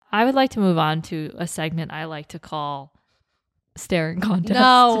I would like to move on to a segment I like to call staring contest.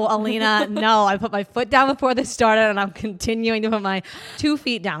 No, Aleena, no. I put my foot down before this started and I'm continuing to put my 2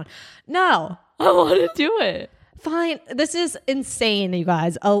 feet down. No. I want to do it. Fine. This is insane, you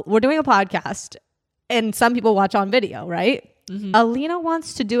guys. We're doing a podcast and some people watch on video, right? Mm-hmm. Aleena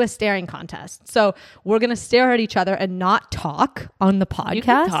wants to do a staring contest. So we're going to stare at each other and not talk on the podcast. You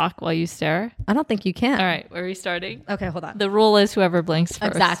can talk while you stare. I don't think you can. All right. Where are we starting? Okay, hold on. The rule is whoever blinks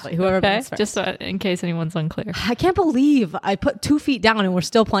first. Exactly. Whoever blinks first. Just so, in case anyone's unclear. I can't believe I put 2 feet down and we're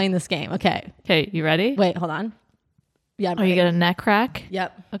still playing this game. Okay. Okay. You ready? Wait, hold on. Yeah. You get a neck crack?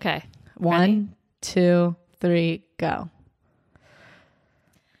 Yep. Okay. 1, 2, 3, go.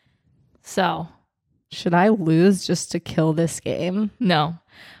 So... should I lose just to kill this game? No,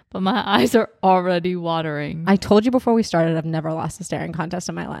 but my eyes are already watering. I told you before we started, I've never lost a staring contest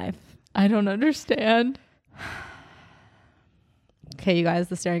in my life. I don't understand. Okay, you guys,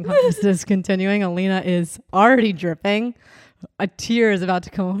 the staring contest is continuing. Aleena is already dripping. A tear is about to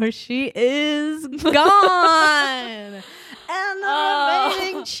come over. She is gone. And the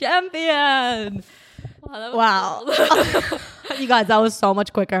remaining champion. Wow. You guys, that was so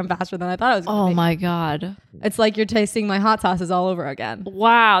much quicker and faster than I thought it was going to be. Oh my God. It's like you're tasting my hot sauces all over again.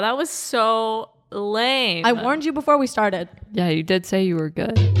 Wow, that was so lame. I warned you before we started. Yeah, you did say you were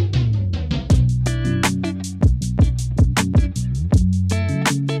good.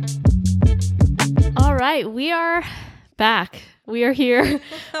 All right, we are back. We are here.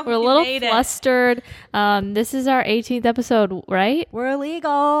 We're a little flustered. This is our 18th episode, right? We're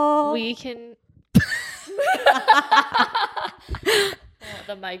illegal. We can...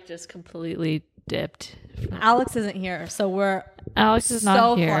 The mic just completely dipped. Alex isn't here, so Alex is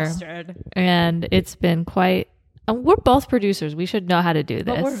not here. Flustered. And it's been quite... we're both producers. We should know how to do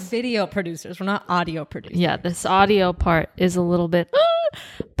this. But we're video producers. We're not audio producers. Yeah, this audio part is a little bit...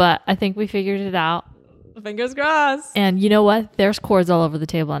 but I think we figured it out. Fingers crossed. And you know what? There's cords all over the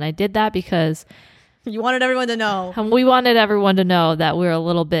table. And I did that because... you wanted everyone to know. We wanted everyone to know that we're a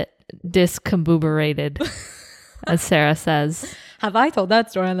little bit discombobulated, as Sarah says. Have I told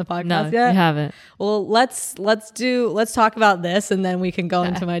that story on the podcast No, yet? you haven't. Well, let's talk about this and then we can go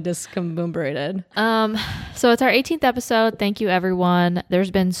into my discombobulated. So it's our 18th episode. Thank you, everyone.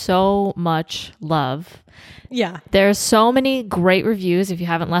 There's been so much love. Yeah. There's so many great reviews. If you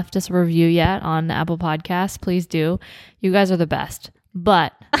haven't left us a review yet on Apple Podcasts, please do. You guys are the best.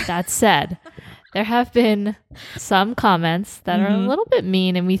 But that said, there have been some comments that are a little bit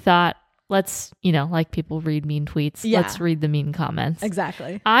mean, and we thought, let's, like people read mean tweets. Yeah. Let's read the mean comments.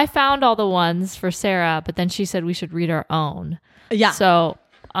 Exactly. I found all the ones for Sarah, but then she said we should read our own. Yeah. So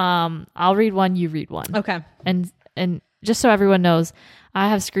I'll read one, you read one. Okay. And just so everyone knows, I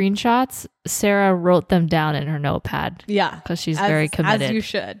have screenshots. Sarah wrote them down in her notepad. Yeah. Because she's very committed. As you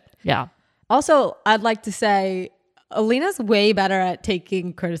should. Yeah. Also, I'd like to say Aleena's way better at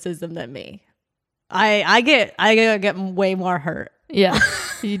taking criticism than me. I get way more hurt. Yeah,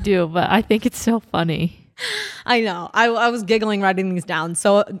 you do. But I think it's so funny. I know. I was giggling writing these down.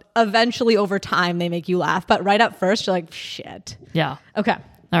 So eventually over time they make you laugh. But right at first you're like, shit. Yeah. Okay.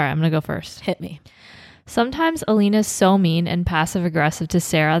 All right. I'm going to go first. Hit me. Sometimes Aleena's so mean and passive aggressive to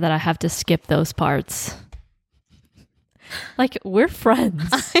Sarah that I have to skip those parts. Like, we're friends.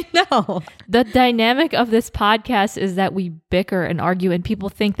 I know. The dynamic of this podcast is that we bicker and argue and people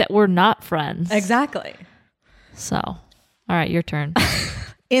think that we're not friends. Exactly. So, all right, your turn.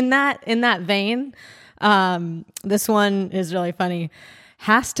 In that vein, this one is really funny.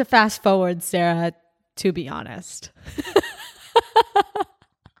 Has to fast forward, Sarah, to be honest.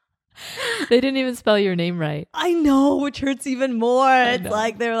 They didn't even spell your name right. I know, which hurts even more. It's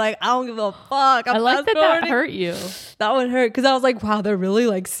like they're like, I don't give a fuck. I like that hurt you. That would hurt because I was like, wow, they're really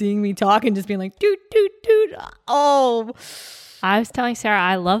like seeing me talk and just being like, dude, dude, dude. Oh, I was telling Sarah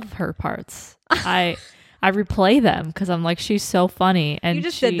I love her parts. I replay them because I'm like, she's so funny. And you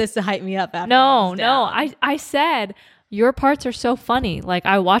just did this to hype me up. After No. I said your parts are so funny. Like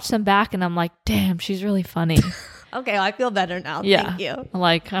I watch them back and I'm like, damn, she's really funny. Okay, well, I feel better now. Yeah. Thank you.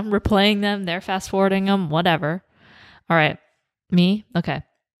 Like I'm replaying them. They're fast forwarding them. Whatever. All right. Me? Okay.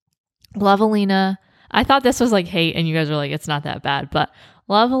 Love Aleena. I thought this was like hate and you guys were like, it's not that bad. But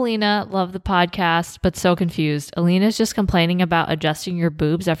love Aleena. Love the podcast. But so confused. Aleena's just complaining about adjusting your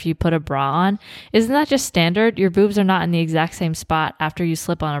boobs after you put a bra on. Isn't that just standard? Your boobs are not in the exact same spot after you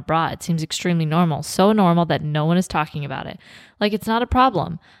slip on a bra. It seems extremely normal. So normal that no one is talking about it. Like it's not a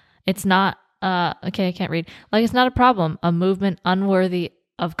problem. It's not... okay, I can't read. Like, it's not a problem. A movement unworthy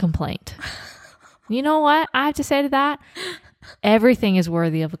of complaint. You know what I have to say to that? Everything is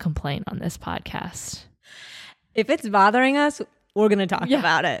worthy of a complaint on this podcast. If it's bothering us, we're going to talk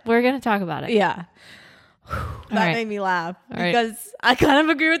about it. We're going to talk about it. Yeah. That made me laugh because I kind of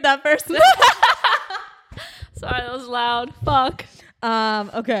agree with that person. Sorry, that was loud. Fuck.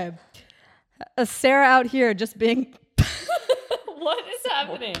 Okay. Sarah out here just being... What is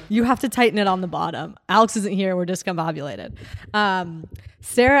happening? You have to tighten it on the bottom. Alex isn't here. We're discombobulated.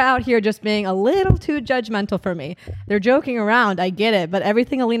 Sarah out here just being a little too judgmental for me. They're joking around. I get it. But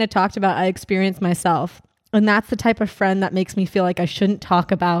everything Aleena talked about, I experienced myself. And that's the type of friend that makes me feel like I shouldn't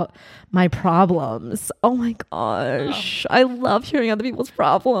talk about my problems. Oh my gosh. I love hearing other people's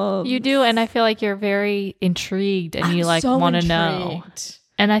problems. You do. And I feel like you're very intrigued and you like want to know.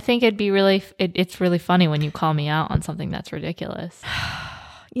 And I think it'd be really, it's really funny when you call me out on something that's ridiculous.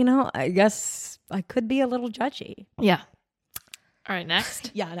 You know, I guess I could be a little judgy. Yeah. All right,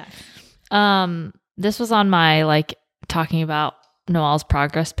 next. Yeah, next. This was on my like talking about Noelle's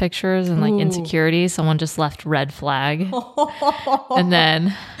progress pictures and like insecurities. Someone just left red flag. And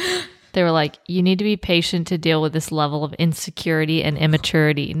then they were like, you need to be patient to deal with this level of insecurity and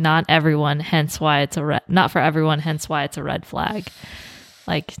immaturity. Not for everyone, hence why it's a red flag.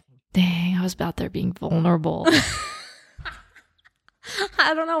 Like, dang, I was out there being vulnerable.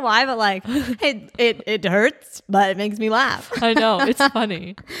 I don't know why, but like it hurts, but it makes me laugh. I know, it's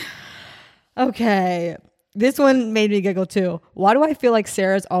funny. Okay. This one made me giggle too. Why do I feel like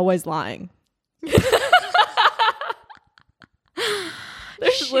Sarah's always lying?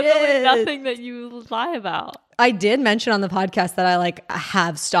 There's literally nothing that you lie about. I did mention on the podcast that I like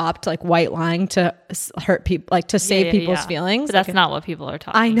have stopped like white lying to hurt people, like to save people's feelings. But that's like, not what people are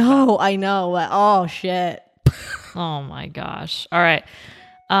talking about. I know. Oh shit. Oh my gosh. All right.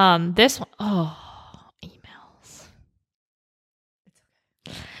 This one, emails.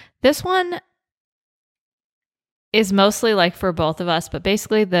 This one is mostly like for both of us, but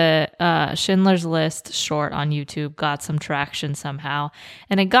basically the Schindler's List short on YouTube got some traction somehow,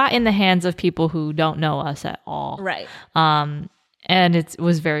 and it got in the hands of people who don't know us at all. Right. And it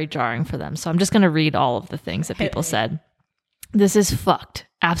was very jarring for them. So I'm just going to read all of the things that people said. This is fucked.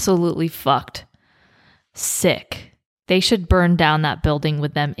 Absolutely fucked. Sick. They should burn down that building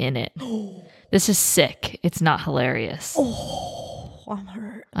with them in it. This is sick. It's not hilarious. Oh, I'm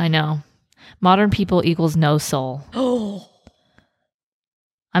hurt. I know. Modern people equals no soul. Oh.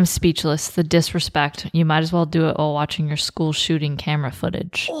 I'm speechless. The disrespect. You might as well do it while watching your school shooting camera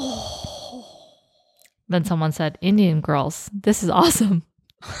footage. Oh. Then someone said, Indian girls, this is awesome.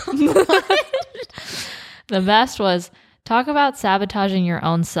 The best was, talk about sabotaging your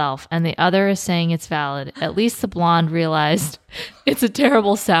own self, and the other is saying it's valid. At least the blonde realized it's a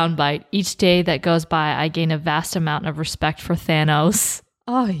terrible soundbite. Each day that goes by, I gain a vast amount of respect for Thanos.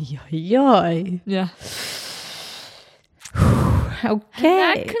 Ay, ay, ay. Yeah. Okay.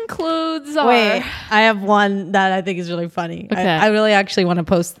 That concludes our... Wait, I have one that I think is really funny. Okay. I really actually want to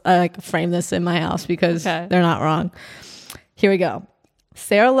post, frame this in my house because they're not wrong. Here we go.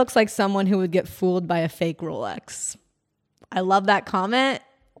 Sarah looks like someone who would get fooled by a fake Rolex. I love that comment.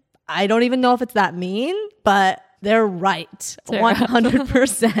 I don't even know if it's that mean, but they're right. Sarah.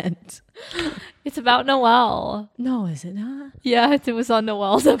 100%. It's about Noelle. No, is it not? Yeah, it was on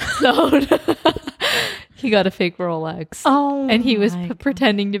Noelle's episode. He got a fake Rolex. Oh, and he was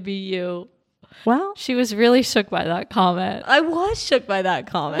pretending to be you. Well, she was really shook by that comment. I was shook by that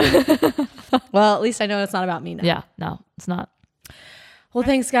comment. Well, at least I know it's not about me now. Yeah, no, it's not. Well,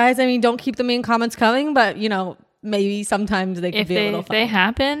 thanks, guys. I mean, don't keep the mean comments coming, but, you know, maybe sometimes they could be a little fun. If they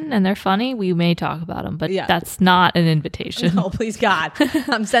happen and they're funny, we may talk about them, but that's not an invitation. No, please God.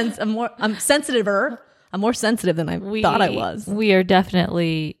 I'm sensitiver. I'm more sensitive than I thought I was. We are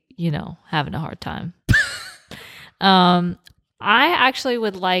definitely, having a hard time. I actually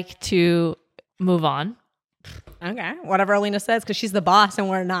would like to move on. Okay. Whatever Aleena says, because she's the boss and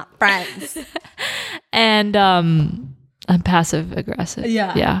we're not friends. And I'm passive aggressive.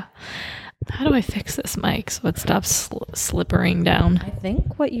 Yeah. Yeah. How do I fix this mic so it stops slippering down? I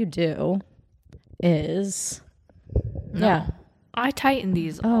think what you do is... No. Yeah. I tighten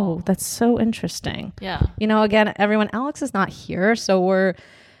these. Oh, that's so interesting. Yeah. Again, everyone, Alex is not here, so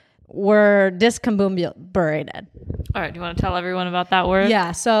we're discombobulated. All right. Do you want to tell everyone about that word?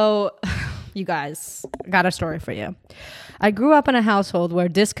 Yeah. So, you guys, I got a story for you. I grew up in a household where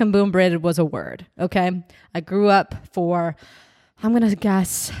discombobulated was a word. Okay. I grew up for... I'm going to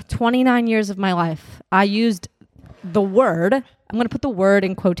guess 29 years of my life. I used the word. I'm going to put the word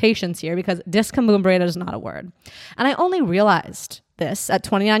in quotations here because discombobulated is not a word. And I only realized this at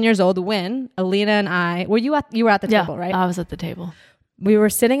 29 years old when Aleena and I, you were at the table, right? I was at the table. We were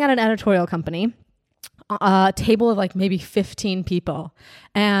sitting at an editorial company a table of like maybe 15 people,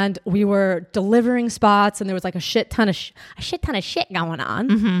 and we were delivering spots, and there was like a shit ton of shit going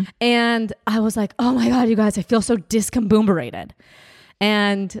on. And I was like, oh my God, you guys, I feel so discombobulated.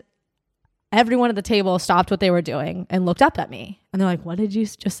 And everyone at the table stopped what they were doing and looked up at me, and they're like, what did you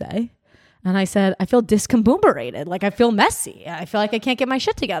just say? And I said, I feel discombobulated. Like I feel messy. I feel like I can't get my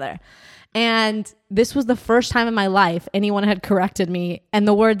shit together. And this was the first time in my life anyone had corrected me and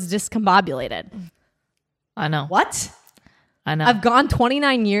the words discombobulated. I know. What? I know. I've gone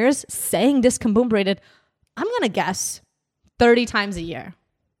 29 years saying discombobulated. I'm going to guess 30 times a year.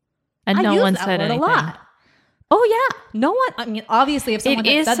 And I no use one that said word anything. A lot. Oh yeah. No one, I mean, obviously if someone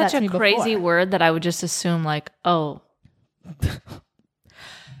It had is said that such to me a crazy before. word that I would just assume like, oh,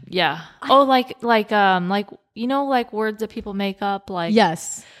 yeah. Oh, like you know, like words that people make up. Like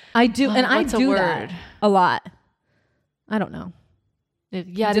Yes, I do, and I what's a do word? that a lot. I don't know.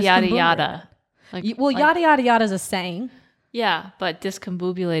 Yada yada yada. Like, Well, like, yada yada yada is a saying. Yeah, but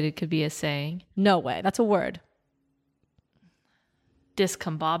discombobulated could be a saying. No way, that's a word.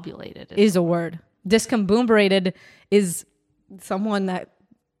 Discombobulated Is a word. Discombobulated is someone that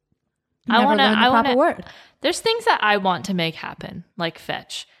never learned the proper word. There's things that I want to make happen, like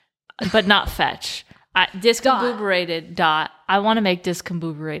fetch, but not fetch. Discombobulated dot. I want to make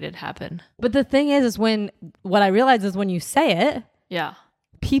discombobulated happen. But the thing is what I realize is when you say it, Yeah.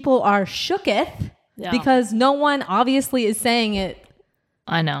 people are shooketh because no one obviously is saying it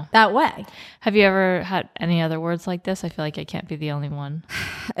I know. that way. Have you ever had any other words like this? I feel like I can't be the only one.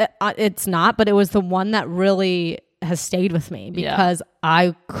 It's not, but it was the one that really has stayed with me because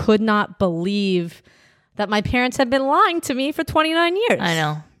I could not believe that my parents had been lying to me for 29 years. I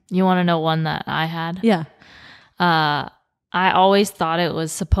know. You want to know one that I had? Yeah. I always thought it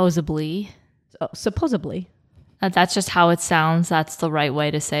was supposedly. Supposedly. That's just how it sounds. That's the right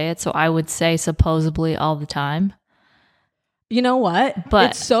way to say it. So I would say supposedly all the time. You know what?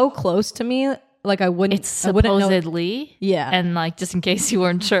 But it's so close to me. Like I wouldn't. It's supposedly. Yeah. And like just in case you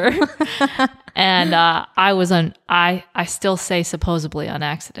weren't sure. And I still say supposedly on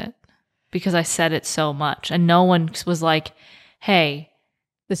accident because I said it so much, and no one was like, "Hey,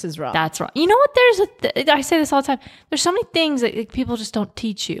 this is wrong. That's wrong." You know what? I say this all the time. There's so many things that like, people just don't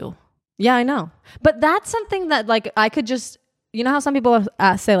teach you. Yeah, I know. But that's something that like I could just, you know how some people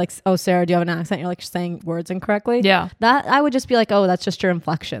say like, oh, Sarah, do you have an accent? You're like saying words incorrectly. Yeah. That I would just be like, oh, that's just your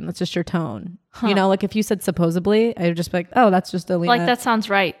inflection. That's just your tone. Huh. You know, like if you said supposedly, I would just be like, oh, that's just Aleena. Like that sounds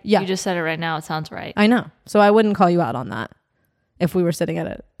right. Yeah. You just said it right now. It sounds right. I know. So I wouldn't call you out on that if we were sitting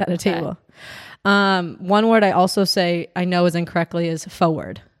at a table. One word I also say I know is incorrectly is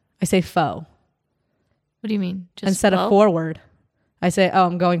forward. I say faux. What do you mean? Just instead of forward, I say, oh,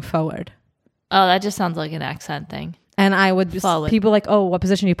 I'm going forward. Oh, that just sounds like an accent thing. And I would just, people like, oh, what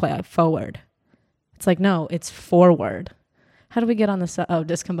position do you play? Like, forward. It's like, no, it's forward. How do we get on this? Oh,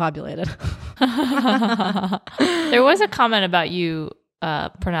 discombobulated. There was a comment about you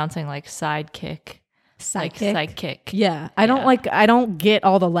pronouncing like sidekick. Sidekick? Like sidekick. Yeah. I don't get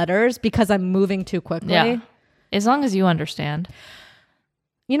all the letters because I'm moving too quickly. Yeah. As long as you understand.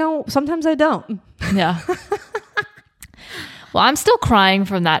 You know, sometimes I don't. Yeah. Well, I'm still crying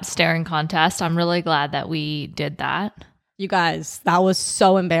from that staring contest. I'm really glad that we did that. You guys, that was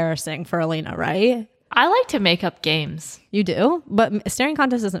so embarrassing for Aleena, right? I like to make up games. You do? But staring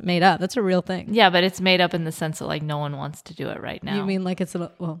contest isn't made up. That's a real thing. Yeah, but it's made up in the sense that like no one wants to do it right now. You mean like it's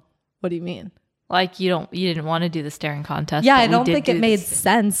well, what do you mean? Like you didn't want to do the staring contest. Yeah, I don't think it made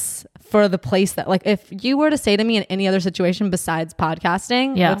sense for the place that like if you were to say to me in any other situation besides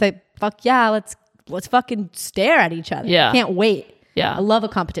podcasting, I would say, fuck yeah, let's fucking stare at each other. Yeah. Can't wait. Yeah. I love a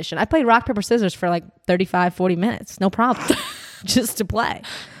competition. I played rock, paper, scissors for like 35, 40 minutes. No problem. Just to play.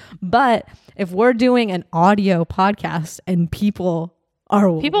 But if we're doing an audio podcast and people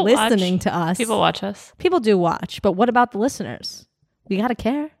listening to us. People watch us. People do watch. But what about the listeners? We got to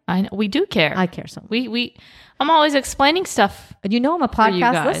care. I know. We do care. I care so much. I'm always explaining stuff. And you know I'm a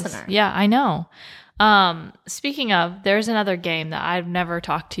podcast listener. Yeah, I know. Speaking of, there's another game that I've never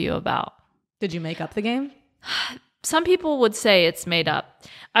talked to you about. Did you make up the game? Some people would say it's made up.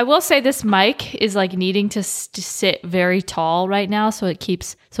 I will say this mic is like needing to sit very tall right now so it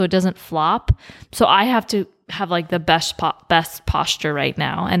doesn't flop. So I have to have like the best posture right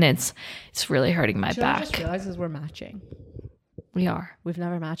now, and it's really hurting my back. I just realizes we're matching. We are. We've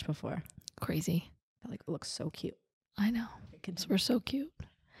never matched before. Crazy. Like it looks so cute. I know. We're so cute.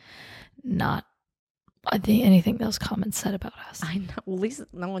 Not I think anything those comments said about us. I know. Well, at least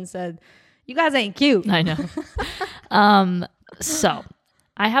no one said you guys ain't cute. I know. So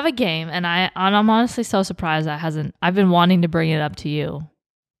I have a game, and I'm honestly so surprised I've been wanting to bring it up to you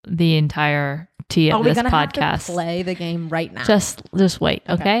the entirety of Are we this gonna have podcast. to play the game right now? Just wait,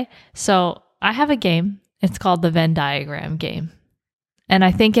 okay? So I have a game. It's called the Venn diagram game. And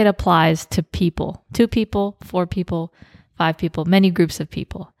I think it applies to people. 2 people, 4 people, 5 people, many groups of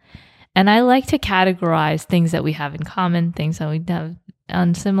people. And I like to categorize things that we have in common, things that we have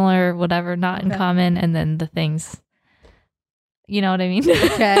unsimilar, whatever, not in common, and then the things, you know what I mean?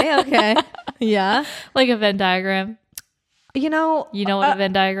 Okay. Yeah. Like a Venn diagram. You know what a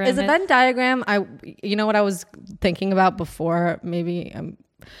Venn diagram is? A Venn diagram, you know what I was thinking about before? Maybe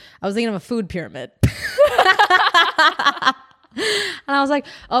I was thinking of a food pyramid. And I was like,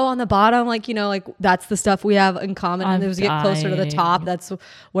 oh, on the bottom, like, you know, like that's the stuff we have in common. And as we get closer to the top, that's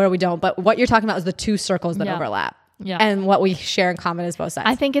where we don't. But what you're talking about is the 2 circles that overlap. Yeah. And what we share in common is both sides.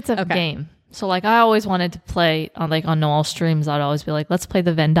 I think it's a game. So like I always wanted to play on Noel streams. I'd always be like, let's play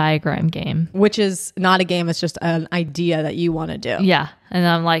the Venn diagram game. Which is not a game. It's just an idea that you want to do. Yeah. And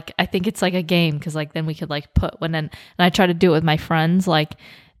I'm like, I think it's like a game because like then we could like put and I try to do it with my friends like,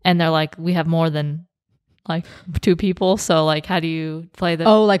 and they're like, we have more than like 2 people. So like, how do you play the...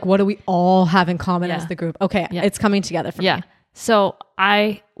 Oh, like what do we all have in common as the group? Okay. Yeah. It's coming together for me. So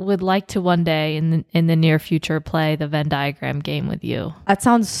I would like to one day in the near future play the Venn diagram game with you. That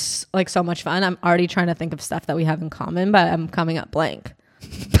sounds like so much fun. I'm already trying to think of stuff that we have in common, but I'm coming up blank.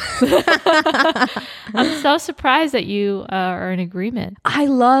 I'm so surprised that you are in agreement. I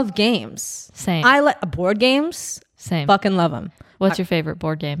love games. Same. I like board games. Same. Fucking love them. What's your favorite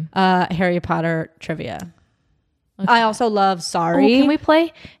board game? Harry Potter trivia. Okay. I also love Sorry. Can we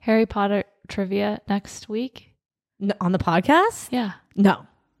play Harry Potter trivia next week? On the podcast? Yeah. No.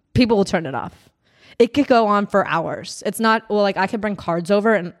 People will turn it off. It could go on for hours. It's not, well, like I could bring cards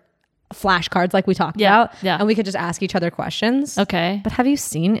over and flashcards like we talked about. Yeah. And we could just ask each other questions. Okay. But have you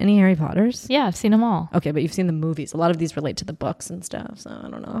seen any Harry Potters? Yeah, I've seen them all. Okay, but you've seen the movies. A lot of these relate to the books and stuff. So I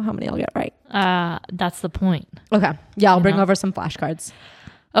don't know how many I'll get right. That's the point. Okay. Yeah, I'll bring over some flashcards.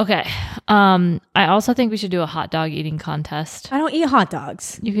 Okay. I also think we should do a hot dog eating contest. I don't eat hot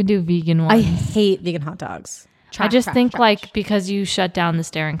dogs. You can do vegan ones. I hate vegan hot dogs. I just think like because you shut down the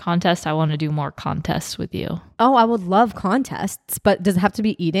staring contest, I want to do more contests with you. Oh, I would love contests, but does it have to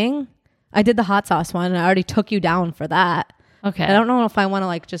be eating? I did the hot sauce one and I already took you down for that. Okay. I don't know if I want to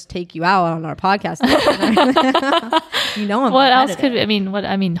like just take you out on our podcast. You know, I'm what else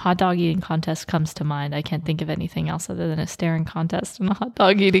could hot dog eating contest comes to mind. I can't think of anything else other than a staring contest and a hot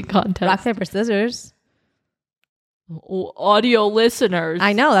dog eating contest. Rock, paper, scissors. Audio listeners.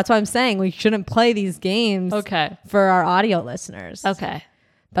 I know. That's why I'm saying we shouldn't play these games. Okay. For our audio listeners. Okay.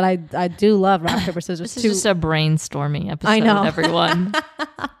 But I do love rock, paper, scissors. This is just a brainstorming episode, I know. Everyone.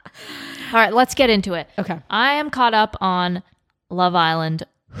 All right, let's get into it. Okay. I am caught up on Love Island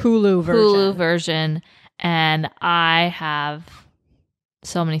Hulu version, and I have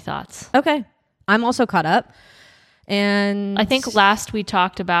so many thoughts. Okay. I'm also caught up. And I think last we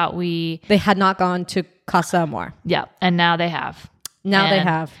talked about they had not gone to Casa Amor. Yeah, and now they have. Now they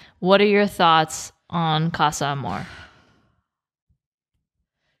have. What are your thoughts on Casa Amor?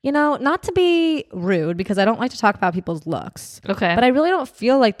 You know, not to be rude, because I don't like to talk about people's looks. Okay. But I really don't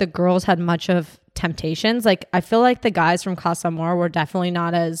feel like the girls had much of temptations. Like, I feel like the guys from Casa Amor were definitely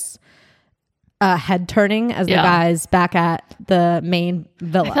not as head turning as the guys back at the main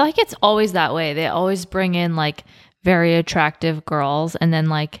villa. I feel like it's always that way. They always bring in like very attractive girls and then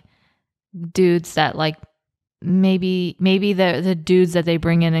like dudes that like maybe the dudes that they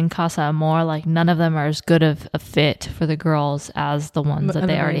bring in Casa Amor, like none of them are as good of a fit for the girls as the ones that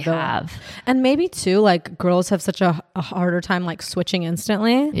they already have. And maybe too, like girls have such a harder time like switching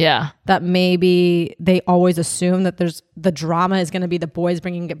instantly. Yeah. That maybe they always assume that the drama is going to be the boys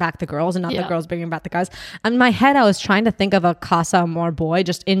bringing back the girls and not the girls bringing back the guys. In my head, I was trying to think of a Casa Amor boy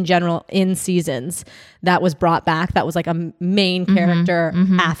just in general in seasons that was brought back. That was like a main character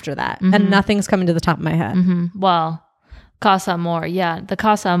after that. And nothing's coming to the top of my head. Well, Casa Amor, the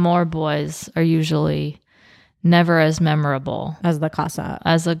Casa Amor boys are usually never as memorable as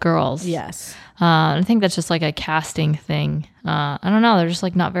the girls. Yes. I think that's just like a casting thing. I don't know. They're just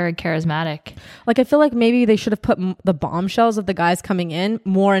like not very charismatic. Like I feel like maybe they should have put the bombshells of the guys coming in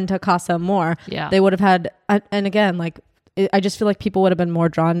more into Casa Amor. Yeah. They would have had, and again, like I just feel like people would have been more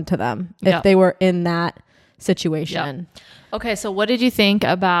drawn to them if they were in that situation. Yep. Okay. So what did you think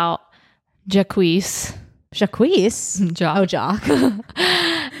about Jacques? Jock. Oh, Jock.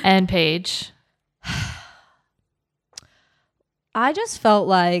 And Paige. I just felt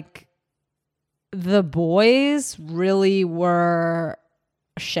like the boys really were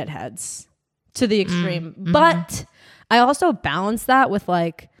shitheads to the extreme. But I also balanced that with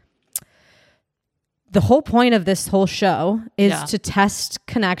like the whole point of this whole show is Yeah. to test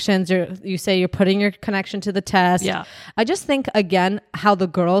connections. You say you're putting your connection to the test. Yeah. I just think, again, how the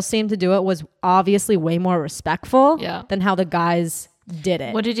girls seemed to do it was obviously way more respectful Yeah. than how the guys did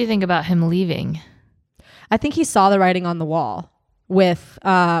it. What did you think about him leaving? I think he saw the writing on the wall with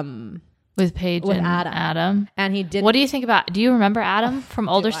Paige with and Adam. and he did. What do you think about, do you remember Adam from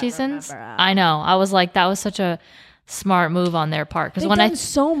older seasons? remember Adam. I know. I was like, that was such a smart move on their part. Because They've when done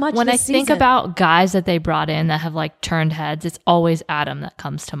so much when I this think season. about guys that they brought in that have like turned heads, it's always Adam that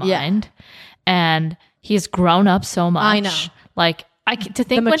comes to mind. And he's grown up so much. I know. Like, to think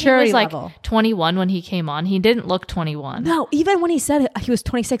when he maturity was like level. 21 when he came on, he didn't look 21. No, even when he said it, he was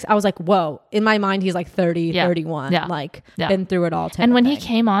 26, I was like, whoa. In my mind, he's like 30, Yeah. 31. Yeah. Like, Yeah. been through it all. type And of when he thing.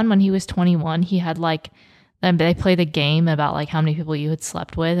 came on, when he was 21, he had like, then they played a game about like how many people you had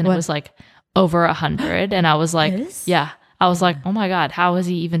slept with. And What? it was like over 100. And I was like, This? yeah. I was like, oh my God, how has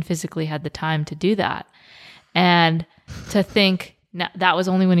he even physically had the time to do that? And to think that was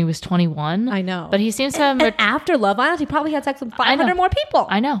only when he was 21. I know. But he seems to have, And after Love Island, he probably had sex with 500 more people.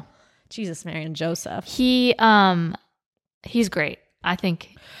 I know. Jesus, Mary and Joseph. He's great. I think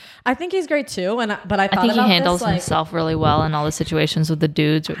he's great too. But I he about handles this, like, himself really well in all the situations with the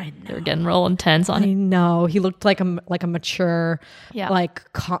dudes. They're getting real intense on I him. know. He looked like a mature, Yeah. like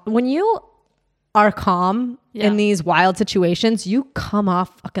when you are calm Yeah. in these wild situations, you come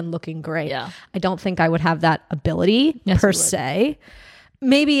off fucking looking great. Yeah. I don't think I would have that ability Yes, per you would. se.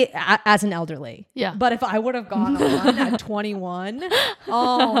 Maybe as an elderly. Yeah. But if I would have gone on at 21,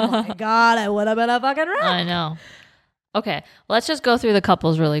 oh my God, I would have been a fucking wreck. I know. Okay, let's just go through the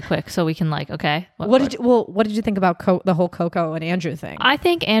couples really quick so we can like, okay. What did you think about the whole Coco and Andrew thing? I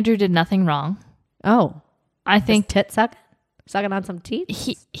think Andrew did nothing wrong. Oh, I think tit sucking on some teeth.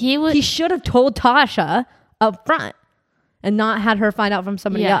 he was He should have told Tasha up front and not had her find out from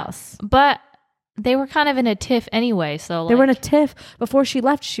somebody else. But they were kind of in a tiff anyway, so They were in a tiff. Before she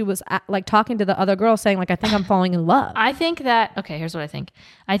left, she was like talking to the other girl saying like, I think I'm falling in love. I think that, okay, here's what I think.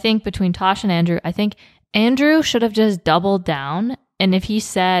 I think between Tosh and Andrew, I think Andrew should have just doubled down. And if he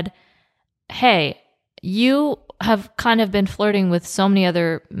said, hey, you have kind of been flirting with so many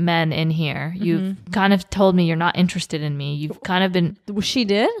other men in here. You've kind of told me you're not interested in me. You've kind of been... She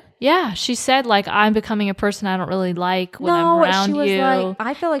did? Yeah, she said like, I'm becoming a person I don't really like when I'm around she was you. like,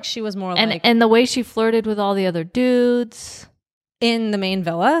 I feel like she was more like And the way she flirted with all the other dudes. in the main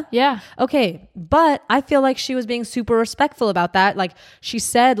villa. Yeah. Okay, but I feel like she was being super respectful about that. Like she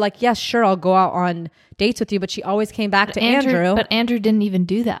said, like, yes, sure, I'll go out on dates with you, but she always came back to Andrew. But Andrew didn't even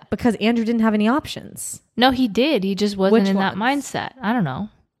do that. Because Andrew didn't have any options. No, he did. He just wasn't Which in that ones? mindset. I don't know.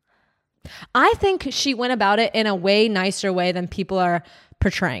 I think she went about it in a way nicer way than people are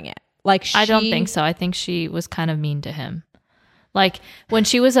portraying it. Like I don't think so. I think she was kind of mean to him. Like when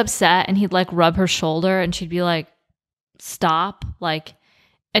she was upset and he'd like rub her shoulder and she'd be like, stop. Like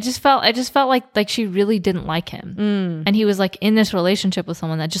I just felt like she really didn't like him. And he was like in this relationship with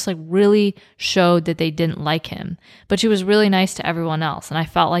someone that just like really showed that they didn't like him. But she was really nice to everyone else. And I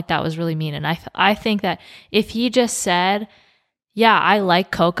felt like that was really mean. And I think that if he just said, yeah, I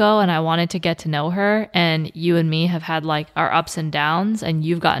like Coco and I wanted to get to know her, and you and me have had like our ups and downs and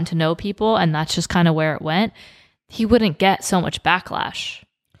you've gotten to know people and that's just kind of where it went, he wouldn't get so much backlash.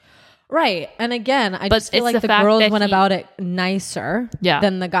 Right. And again, I But just feel it's like the the fact girls that went he- about it nicer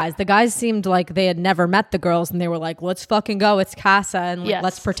than the guys. The guys seemed like they had never met the girls and they were like, let's fucking go. It's Casa. And like, Yes.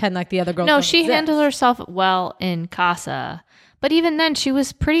 let's pretend like the other girls No, don't she exist. handled herself well in Casa. But even then, she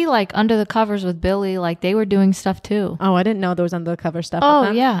was pretty like under the covers with Billy. Like they were doing stuff too. Oh, I didn't know there was undercover stuff. Oh with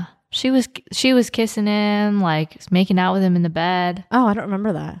them. yeah, she was kissing him, like making out with him in the bed. Oh, I don't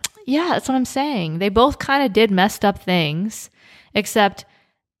remember that. Yeah, that's what I'm saying. They both kind of did messed up things, except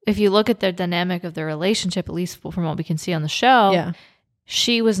if you look at the dynamic of their relationship, at least from what we can see on the show, Yeah.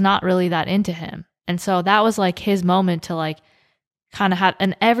 she was not really that into him. And so that was like his moment to like kind of have,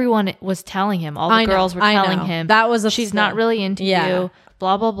 and everyone was telling him, all the girls were telling him, that was she's not really into you,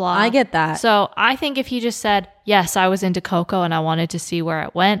 blah, blah, blah. I get that. So I think if he just said, yes, I was into Coco and I wanted to see where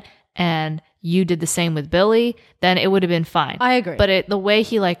it went, and you did the same with Billy, then it would have been fine. I agree. But the way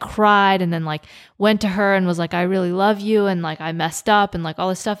he like cried and then like went to her and was like, I really love you, and like I messed up and like all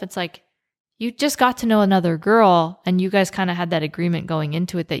this stuff, it's like, you just got to know another girl and you guys kind of had that agreement going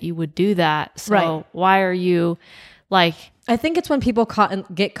into it that you would do that. So Right. why are you like... I think it's when people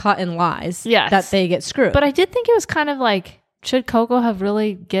get caught in lies Yes. that they get screwed. But I did think it was kind of like, should Coco have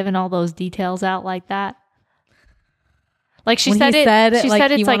really given all those details out like that? Like she when said he it. said She like said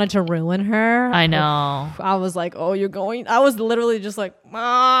he it's wanted like, to ruin her. I know. I was like, oh, you're going. I was literally just like,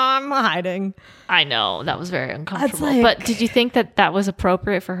 I'm hiding. I know. That was very uncomfortable. like- But did you think that that was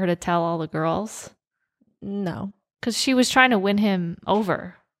appropriate for her to tell all the girls? No. Because she was trying to win him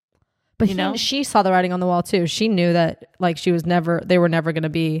over. But you know? she saw the writing on the wall too. She knew that like they were never going to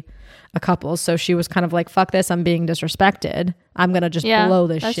be a couple. So she was kind of like, fuck this. I'm being disrespected. I'm going to just blow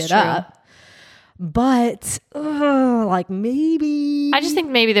this shit true. up. But like maybe. I just think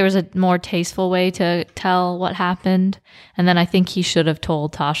maybe there was a more tasteful way to tell what happened. And then I think he should have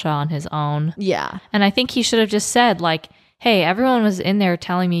told Tasha on his own. Yeah. And I think he should have just said like, hey, everyone was in there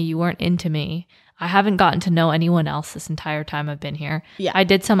telling me you weren't into me. I haven't gotten to know anyone else this entire time I've been here. Yeah. I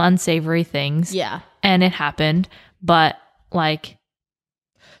did some unsavory things. Yeah. And it happened. But like,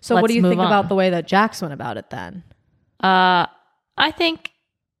 so what do you think on. about the way that Jax went about it then? I think,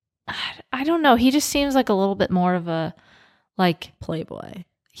 I don't know. He just seems like a little bit more of a like playboy.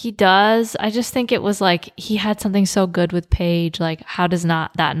 He does. I just think it was like he had something so good with Paige. Like, how does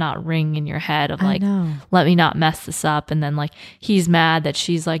that not ring in your head of like, let me not mess this up? And then like he's mad that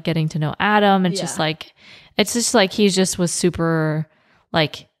she's like getting to know Adam. It's just like he just was super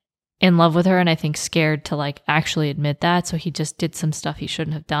like in love with her, and I think scared to like actually admit that. So he just did some stuff he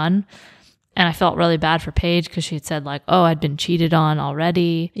shouldn't have done. And I felt really bad for Paige because she had said like, oh, I'd been cheated on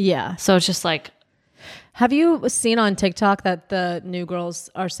already. Yeah. So it's just like. Have you seen on TikTok that the new girls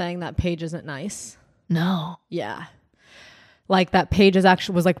are saying that Paige isn't nice? No. Yeah. Like that Paige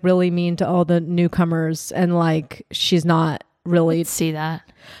was like really mean to all the newcomers, and like she's not really. See that.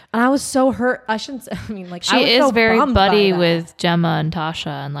 And I was so hurt. I mean, like she is so very buddy with Gemma and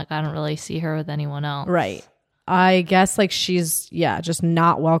Tasha, and like I don't really see her with anyone else. Right. I guess like she's just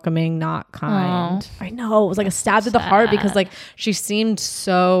not welcoming, not kind. I know. It was like a stab to the heart because like she seemed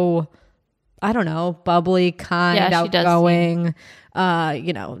so, I don't know, bubbly, kind, outgoing,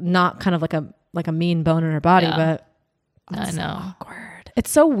 not kind of like a mean bone in her body, but I know. Awkward. It's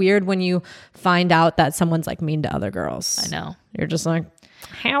so weird when you find out that someone's like mean to other girls. I know. You're just like,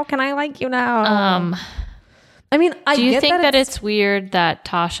 how can I like you now? I mean, do you think that it's weird that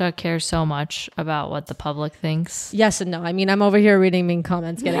Tasha cares so much about what the public thinks? Yes and no. I mean, I'm over here reading mean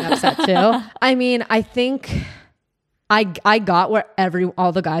comments, getting upset too. I mean, I think I got where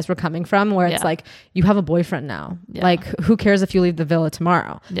all the guys were coming from, where it's like, you have a boyfriend now. Yeah. Like, who cares if you leave the villa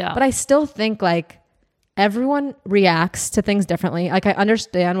tomorrow? Yeah. But I still think like everyone reacts to things differently. Like I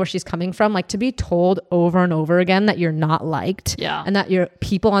understand where she's coming from, like to be told over and over again that you're not liked and that your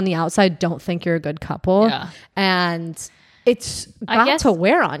people on the outside don't think you're a good couple. Yeah. And it's got to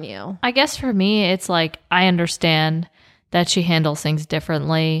wear on you. I guess for me, it's like, I understand that she handles things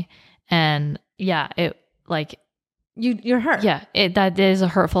differently, and it like you're hurt. Yeah. That is a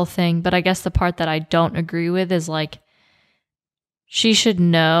hurtful thing. But I guess the part that I don't agree with is like, she should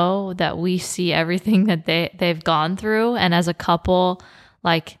know that we see everything that they've gone through. And as a couple,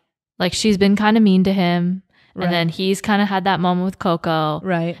 like she's been kind of mean to him. Right. And then he's kind of had that moment with Coco.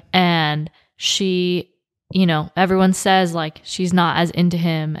 Right. And she, everyone says like she's not as into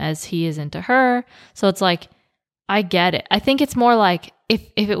him as he is into her. So it's like, I get it. I think it's more like if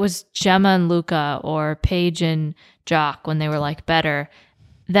it was Gemma and Luca or Paige and Jock when they were like better,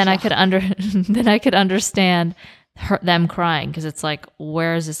 then I could understand them crying, because it's like,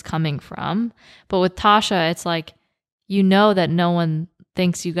 where is this coming from? But with Tasha, it's like, that no one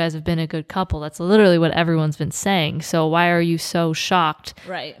thinks you guys have been a good couple. That's literally what everyone's been saying. So why are you so shocked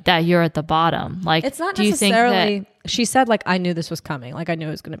that you're at the bottom? Like, it's not necessarily, she said like, I knew this was coming. Like I knew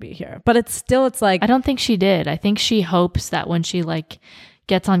it was going to be here, but it's like, I don't think she did. I think she hopes that when she like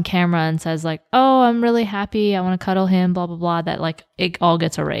gets on camera and says like, oh, I'm really happy, I want to cuddle him, blah, blah, blah, that like it all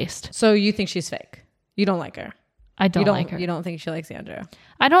gets erased. So you think she's fake? You don't like her? I don't like her. You don't think she likes Andrew?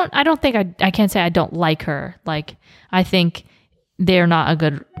 I don't think I can't say I don't like her. Like, I think they're not a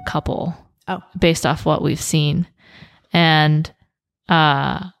good couple. Oh. Based off what we've seen. And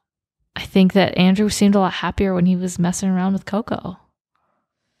I think that Andrew seemed a lot happier when he was messing around with Coco.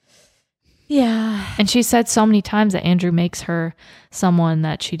 Yeah. And she said so many times that Andrew makes her someone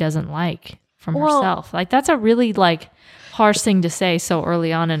that she doesn't like from herself. Like, that's a really like harsh thing to say so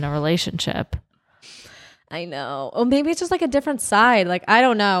early on in a relationship. I know. Oh, maybe it's just like a different side. Like, I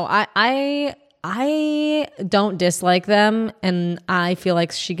don't know. I don't dislike them, and I feel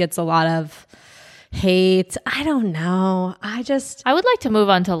like she gets a lot of hate. I don't know. I would like to move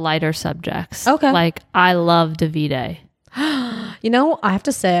on to lighter subjects. Okay. Like, I love Davide. I have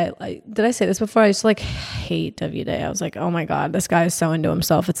to say, did I say this before? I used to like hate Davide. I was like, oh my God, this guy is so into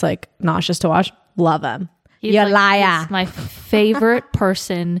himself. It's like nauseous to watch. Love him. You're liar. He's my favorite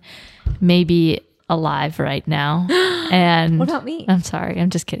person, maybe alive right now. And what about me? I'm sorry, I'm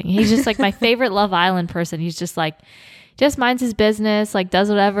just kidding. He's just like my favorite Love Island person. He's just like, just minds his business, like does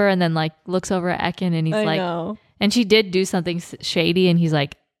whatever, and then like looks over at Ekin and he's and she did do something shady, and he's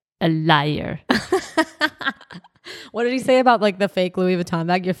like, a liar. What did he say about like the fake Louis Vuitton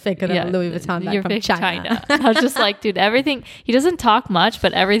bag? You're faker than a Louis Vuitton bag you're from fake China. I was just like, dude, everything, he doesn't talk much,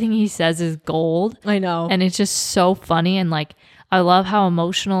 but everything he says is gold. I know. And it's just so funny. And like, I love how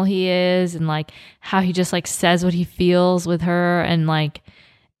emotional he is and like how he just like says what he feels with her and like,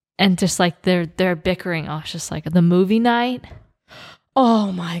 and just like they're bickering. Oh, it's just like the movie night.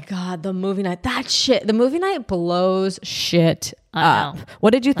 Oh my God, the movie night. That shit. The movie night blows shit up. know.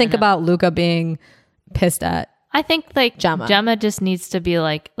 What did you think about Luca being pissed at? I think like Gemma. Gemma just needs to be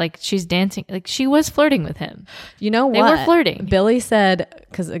like she's dancing. Like she was flirting with him. You know what? They were flirting. Billy said,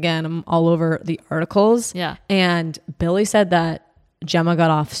 because again, I'm all over the articles. Yeah. And Billy said that Gemma got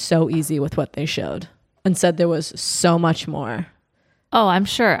off so easy with what they showed and said there was so much more. Oh, I'm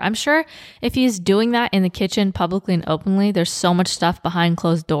sure. I'm sure if he's doing that in the kitchen publicly and openly, there's so much stuff behind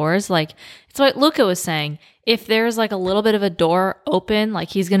closed doors. Like, it's what Luca was saying. If there's like a little bit of a door open, like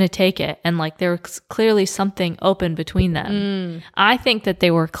he's going to take it. And like there was clearly something open between them. I think that they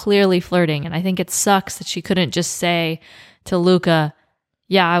were clearly flirting. And I think it sucks that she couldn't just say to Luca,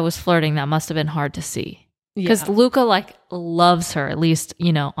 yeah, I was flirting. That must have been hard to see. Because Luca like loves her, at least,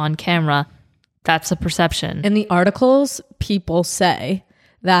 you know, on camera. That's a perception. In the articles, people say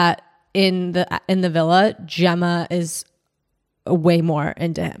that in the villa, Gemma is way more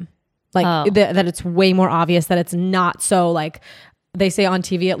into him. Like that it's way more obvious that it's not so like they say on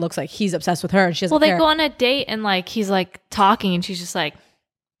TV. It looks like he's obsessed with her and she doesn't care. They go on a date and like he's like talking and she's just like,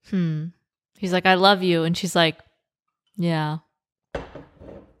 He's like, I love you, and she's like, yeah.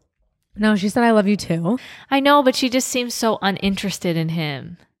 No, she said I love you too. I know, but she just seems so uninterested in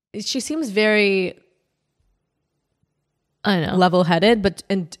him. She seems very, I know, level-headed, but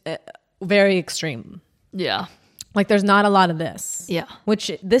very extreme. Yeah. Like there's not a lot of this. Yeah.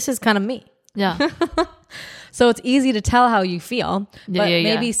 Which this is kind of me. Yeah. So it's easy to tell how you feel, but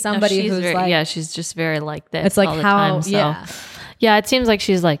maybe somebody who's like, yeah, she's just very like this. It's like all the how, time, so. Yeah. It seems like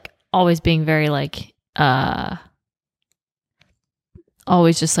she's like always being very like,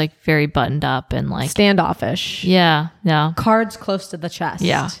 always just like very buttoned up and like standoffish. Yeah. Yeah. Cards close to the chest.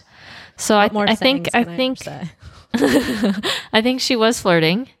 Yeah. So I think I think she was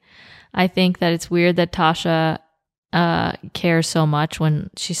flirting. I think that it's weird that Tasha cares so much when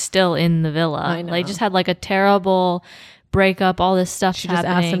she's still in the villa. I know. They just had like a terrible breakup, all this stuff. She just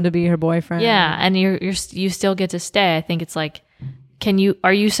asked him to be her boyfriend. Yeah, and you still get to stay. I think it's like,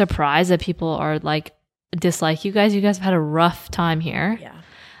 are you surprised that people are like dislike you guys? You guys have had a rough time here. Yeah.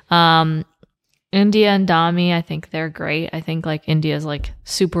 India and Dami, I think they're great. I think like India's like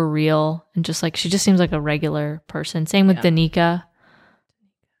super real and just like she just seems like a regular person. Same with Danica.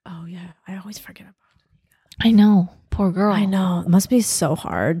 Oh yeah, I always forget about Danica. I know, poor girl. I know, it must be so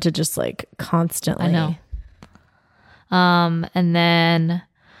hard to just like constantly. I know. And then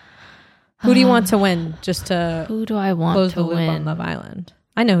who do you want to win? Just to who do I want close to the loop win on Love Island?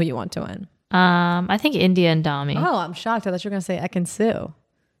 I know who you want to win. I think India and Dami. Oh, I'm shocked. I thought you were gonna say Ekin-Su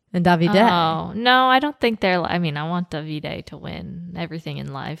and Davide. Oh no, I don't think they're. I mean, I want Davide to win everything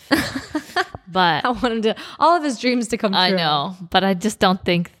in life, but I want him to all of his dreams to come true. I know, but I just don't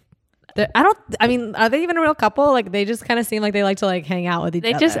think. I mean, are they even a real couple? Like they just kind of seem like they like to like hang out with each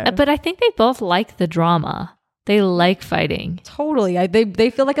other. But I think they both like the drama. They like fighting. Totally.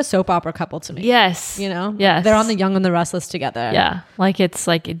 They feel like a soap opera couple to me. Yes. You know? Yes. They're on The Young and the Restless together. Yeah. Like it's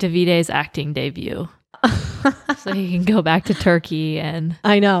like Davide's acting debut. So he can go back to Turkey and...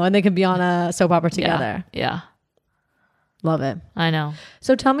 I know. And they can be on a soap opera together. Yeah. Love it. I know.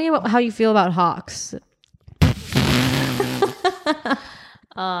 So tell me about how you feel about Hawks.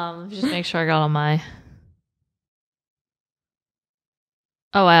 Just make sure I got all my...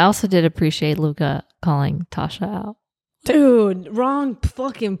 Oh, I also did appreciate Luca calling Tasha out. Dude, wrong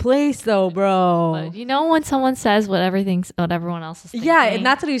fucking place though, bro. But you know when someone says what everyone else is thinking? Yeah, and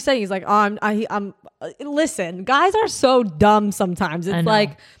that's what he's saying. He's like, I'm listen, guys are so dumb sometimes. It's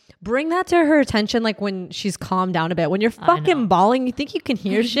like, bring that to her attention like when she's calmed down a bit. When you're fucking bawling, you think you can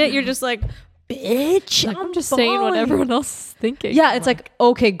hear shit, you're just like, bitch, like, I'm just saying what everyone else is thinking. Yeah, it's like,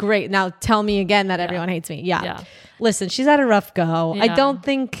 okay, great. Now tell me again that everyone hates me. Yeah. Listen, she's had a rough go. Yeah.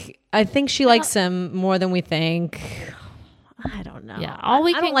 I think she likes him more than we think. I don't know. Yeah, all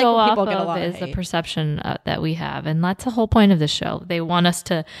we can go off of is the perception that we have, and that's the whole point of the show. They want us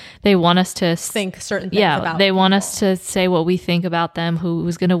to think certain things. Yeah, they want us to say what we think about them,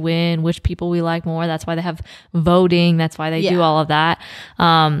 who's going to win, which people we like more. That's why they have voting. That's why they do all of that.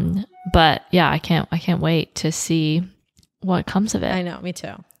 But yeah, I can't wait to see what comes of it. I know, me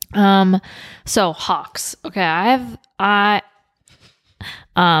too. So Hawks. Okay,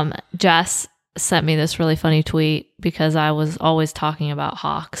 Jess, sent me this really funny tweet because I was always talking about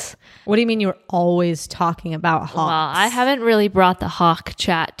hawks. What do you mean you're always talking about hawks? Well, I haven't really brought the hawk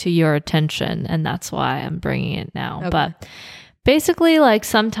chat to your attention, and that's why I'm bringing it now. Okay. But basically, like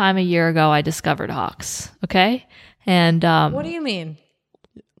sometime a year ago, I discovered hawks. Okay. And what do you mean?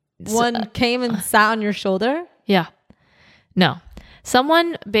 One came and sat on your shoulder? Yeah. No.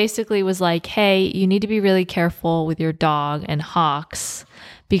 Someone basically was like, hey, you need to be really careful with your dog and hawks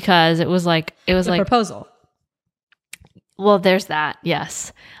because it was like proposal. Well, there's that.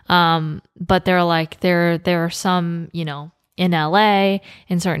 Yes. But they're like, there are some, in LA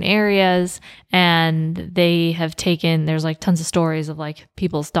in certain areas, and they have taken, there's like tons of stories of like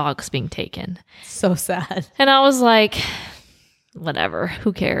people's dogs being taken. So sad. And I was like, whatever,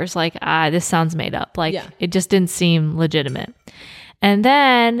 who cares? Like, this sounds made up. Like, It just didn't seem legitimate. And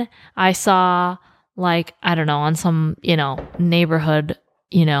then I saw like, I don't know, on some, neighborhood,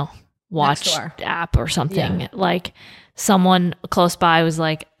 watch app or something, like someone close by was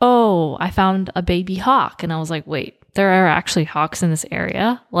like, oh, I found a baby hawk. And I was like, wait, there are actually hawks in this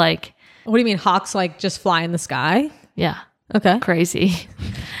area? Like, what do you mean hawks like just fly in the sky? Yeah. Okay. Crazy.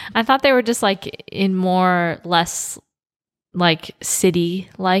 I thought they were just like in less like city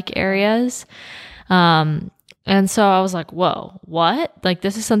like areas. And so I was like, whoa, what? Like,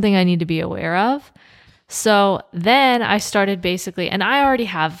 this is something I need to be aware of. So then I started basically, and I already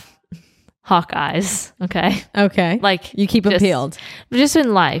have hawk eyes. Okay. Okay. Like, you keep them peeled. Just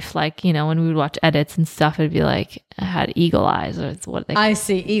in life. Like, when we would watch edits and stuff, it'd be like, I had eagle eyes or what they call it. I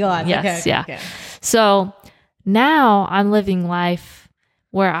see. Eagle eyes. Yes. Okay, yeah. Okay. So now I'm living life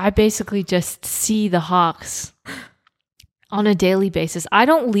where I basically just see the hawks on a daily basis. I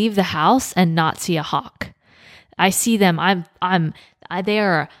don't leave the house and not see a hawk. I see them. They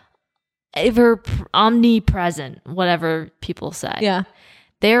are ever omnipresent, whatever people say. Yeah.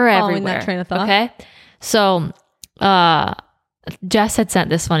 They're Following everywhere. that train of thought. Okay. So, Jess had sent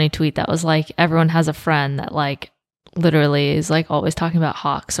this funny tweet that was like, everyone has a friend that like literally is like always talking about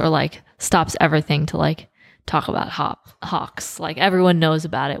hawks or like stops everything to like talk about hawks. Like everyone knows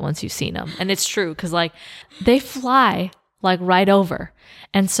about it once you've seen them. And it's true. Cause like they fly like right over.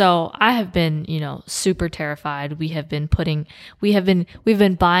 And so I have been, super terrified. We've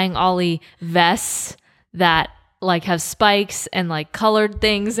been buying Ollie vests that like have spikes and like colored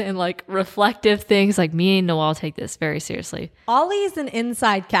things and like reflective things. Like me and Noel take this very seriously. Ollie's an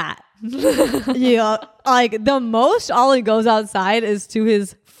inside cat. Yeah. Like the most Ollie goes outside is to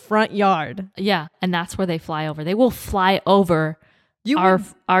his front yard. Yeah. And that's where they fly over. They will fly over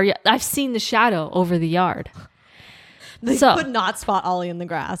I've seen the shadow over the yard. They could not spot Ollie in the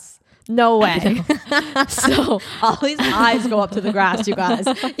grass. No way. So Ollie's eyes go up to the grass, you guys.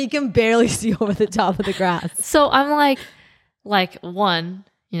 He can barely see over the top of the grass. So I'm like one,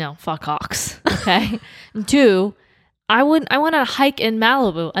 fuck hawks. Okay. And two, I went on a hike in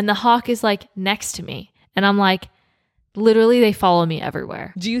Malibu and the hawk is like next to me. And I'm like, literally they follow me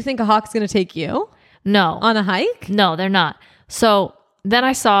everywhere. Do you think a hawk's going to take you? No. On a hike? No, they're not. So then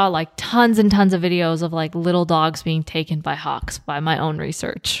I saw like tons and tons of videos of like little dogs being taken by hawks by my own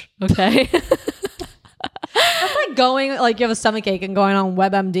research. Okay. That's like going, like you have a stomach ache and going on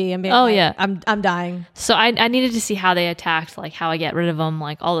WebMD and being yeah. I'm dying. So I needed to see how they attacked, like how I get rid of them,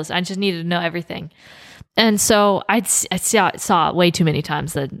 like all this. I just needed to know everything. And so I saw it way too many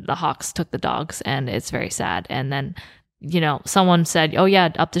times that the hawks took the dogs and it's very sad. And then, someone said, oh yeah,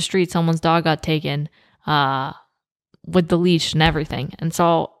 up the street, someone's dog got taken, with the leash and everything. And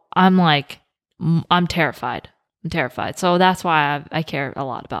so I'm like, I'm terrified. So that's why I care a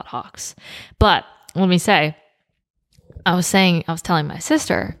lot about hawks. But let me say, I was telling my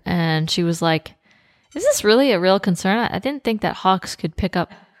sister and she was like, is this really a real concern? I didn't think that hawks could pick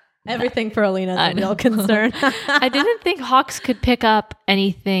up everything for Aleena is a real concern. I didn't think hawks could pick up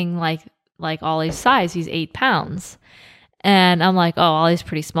anything like Ollie's size. He's 8 pounds. And I'm like, oh, Ollie's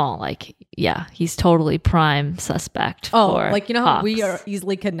pretty small. Like, yeah, he's totally prime suspect. For like, how hawks. we are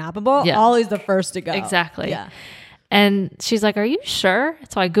easily kidnappable? Yeah. Ollie's the first to go. Exactly. Yeah. And she's like, are you sure?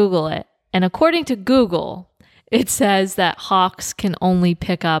 So I Google it. And according to Google, it says that hawks can only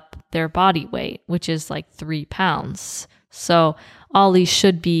pick up their body weight, which is like 3 pounds. So Ollie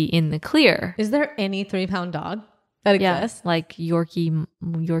should be in the clear. Is there any 3-pound dog that exists? Like Yorkie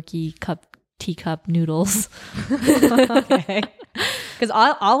teacup noodles. Okay. Because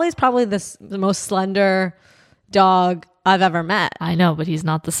Ollie's probably the most slender dog I've ever met. I know, but he's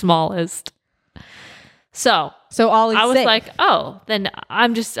not the smallest. So Ollie's I was safe. like, oh, then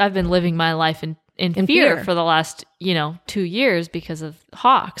I've been living my life in fear for the last, 2 years because of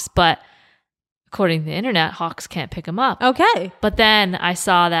hawks. But according to the internet, hawks can't pick them up. Okay. But then I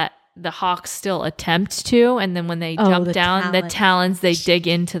saw that the hawks still attempt to, and then when they jump down, the talons, they dig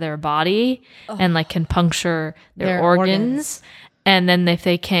into their body and like can puncture their organs. And then if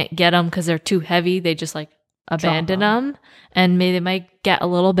they can't get them because they're too heavy, they just like abandon them, and maybe they might get a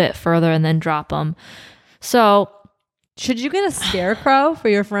little bit further and then drop them. So should you get a scarecrow for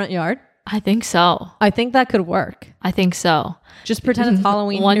your front yard? I think so. I think that could work. I think so. Just pretend it's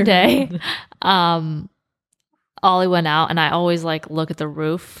Halloween. One day, Ollie went out, and I always like look at the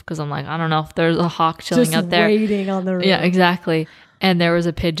roof because I'm like, I don't know if there's a hawk chilling up there. Waiting on the roof. Yeah, exactly. And there was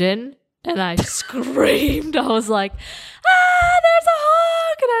a pigeon, and I screamed. I was like, there's a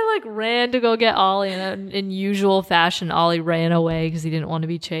hawk! And I like ran to go get Ollie, and in usual fashion, Ollie ran away because he didn't want to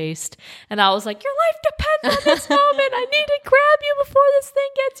be chased. And I was like, your life depends on this moment. I need to grab you before this thing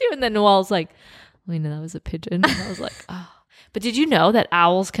gets you. And then Noelle's like, Lena, that was a pigeon. And I was like, oh. But did you know that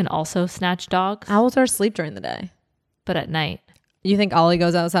owls can also snatch dogs? Owls are asleep during the day. But at night. You think Ollie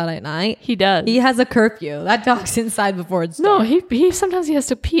goes outside at night? He does. He has a curfew. That dog's inside before it's dark. No, he sometimes he has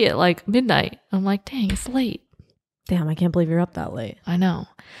to pee at like midnight. I'm like, dang, it's late. Damn, I can't believe you're up that late. I know.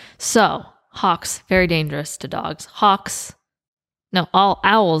 So, hawks, very dangerous to dogs. Owls,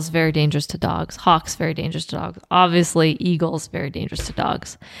 very dangerous to dogs. Hawks, very dangerous to dogs. Obviously, eagles, very dangerous to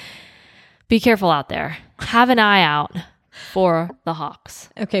dogs. Be careful out there. Have an eye out for the hawks.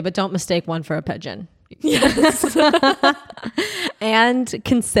 Okay, but don't mistake one for a pigeon. Yes. And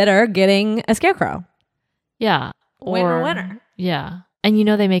consider getting a scarecrow. Yeah. Winner. Yeah. And you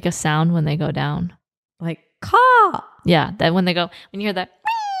know they make a sound when they go down. Like, caw. Yeah, that when you hear that,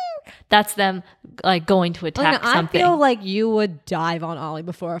 that's them like going to attack something. I feel like you would dive on Ollie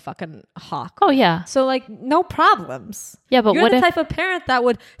before a fucking hawk. Oh yeah. So like no problems. Yeah, but you're what the if type of parent that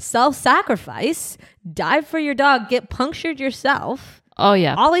would self-sacrifice, dive for your dog, get punctured yourself? Oh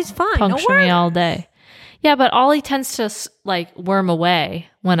yeah. Ollie's fine. Puncture me all day. Yeah, but Ollie tends to like worm away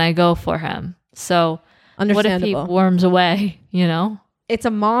when I go for him. So what if he worms away, you know? It's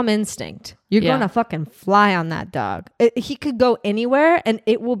a mom instinct. You're going to fucking fly on that dog. He could go anywhere and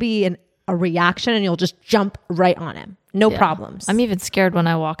it will be a reaction and you'll just jump right on him. No problems. I'm even scared when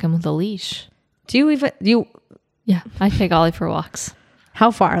I walk him with a leash. Yeah, I take Ollie for walks.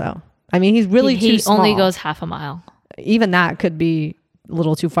 How far though? I mean, he's really too small. He only goes half a mile. Even that could be a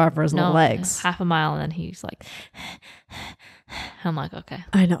little too far for his little legs. Half a mile and then he's like... I'm like, okay.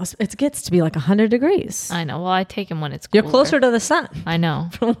 I know. It gets to be like 100 degrees. I know. Well, I take him when it's cooler. You're closer to the sun. I know.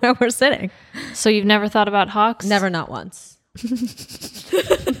 From where we're sitting. So you've never thought about hawks? Never, not once.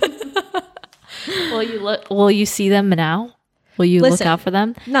 Will you see them now? Will you look out for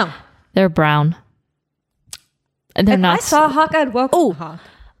them? No. They're brown. And they're not. I saw a hawk, I'd welcome a hawk.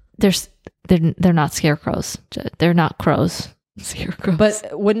 They're not scarecrows. They're not crows. Scarecrows.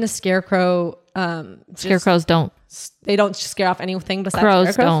 But wouldn't a scarecrow... scarecrows don't. They don't scare off anything besides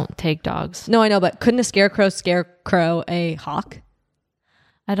crows. Scarecrows? Don't take dogs. No, I know, but couldn't a scarecrow a hawk?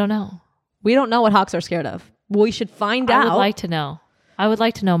 I don't know. We don't know what hawks are scared of. We should find out. I would like to know. I would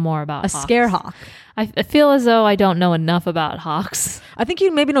like to know more about a hawks. scare hawk. I feel as though I don't know enough about hawks. I think you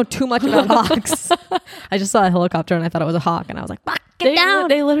maybe know too much about hawks. I just saw a helicopter and I thought it was a hawk and I was like, get down.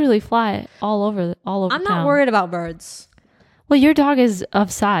 They literally fly all over I'm not worried about birds. Well, your dog is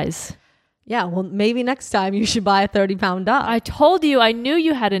of size. Yeah, well, maybe next time you should buy a 30-pound dog. I told you. I knew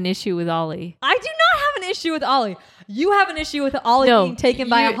you had an issue with Ollie. I do not have an issue with Ollie. You have an issue with Ollie being taken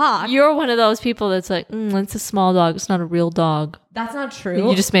by a hawk. You're one of those people that's like, it's a small dog. It's not a real dog. That's not true.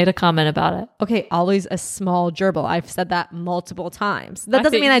 You just made a comment about it. Okay, Ollie's a small gerbil. I've said that multiple times. That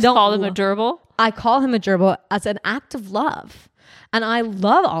doesn't mean I don't call him a gerbil. I call him a gerbil as an act of love. And I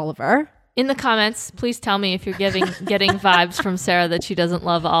love Oliver. In the comments, please tell me if you're getting vibes from Sarah that she doesn't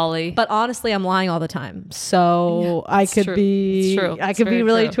love Ollie. But honestly, I'm lying all the time. So I could be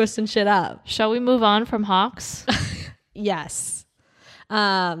really twisting shit up. Shall we move on from hawks? Yes.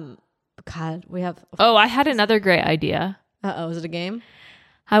 God, we have... Oh, I had another great idea. Is it a game?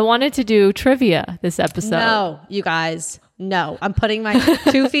 I wanted to do trivia this episode. No, you guys. No, I'm putting my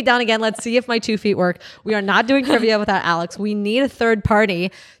 2 feet down again. Let's see if my 2 feet work. We are not doing trivia without Alex. We need a third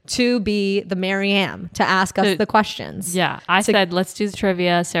party to be the Marianne to ask us the questions. Yeah, I said, let's do the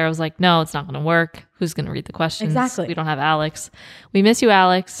trivia. Sarah was like, no, it's not going to work. Who's going to read the questions? Exactly. We don't have Alex. We miss you,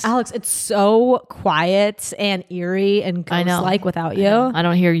 Alex. Alex, it's so quiet and eerie and ghost-like without you. I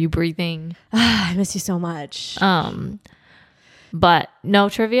don't hear you breathing. I miss you so much. But no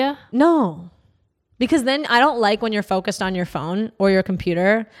trivia? No. Because then I don't like when you're focused on your phone or your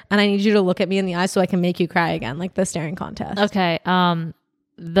computer and I need you to look at me in the eyes so I can make you cry again, like the staring contest. Okay.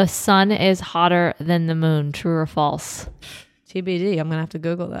 The sun is hotter than the moon. True or false? TBD. I'm going to have to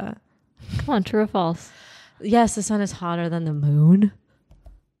Google that. Come on, true or false? Yes, the sun is hotter than the moon.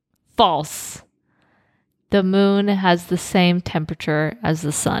 false. The moon has the same temperature as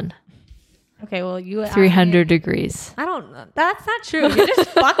the sun. Okay, well, 300 degrees. I don't know. That's not true. You're just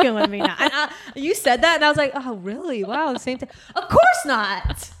fucking with me now. And you said that, and I was like, oh, really? Wow, the same thing. Of course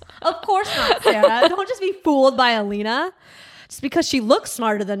not. Of course not, Sarah. Don't just be fooled by Aleena. Just because she looks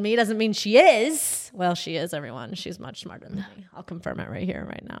smarter than me doesn't mean she is. Well, she is, everyone. She's much smarter than me. I'll confirm it right here,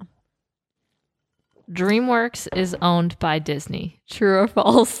 right now. DreamWorks is owned by Disney. True or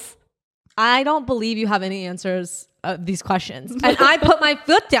false? I don't believe you have any answers of these questions. And I put my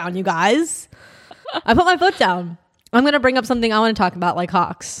foot down, you guys. I put my foot down. I'm going to bring up something I want to talk about, like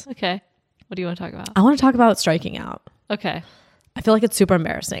Hawks. Okay. What do you want to talk about? I want to talk about striking out. Okay. I feel like it's super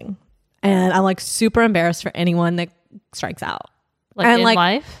embarrassing. And I'm like super embarrassed for anyone that strikes out. Like and in like,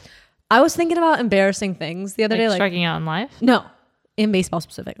 life? I was thinking about embarrassing things the other day. Like striking out in life? No, in baseball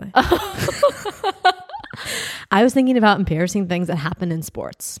specifically. I was thinking about embarrassing things that happen in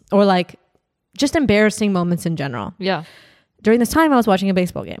sports or like just embarrassing moments in general. Yeah. During this time, I was watching a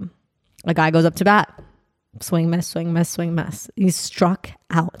baseball game. A guy goes up to bat. Swing, miss, swing, miss, swing, miss. He's struck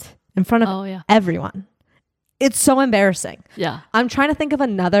out in front of everyone. It's so embarrassing. Yeah. I'm trying to think of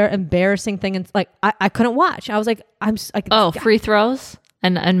another embarrassing thing. And like, I couldn't watch. I was like, free throws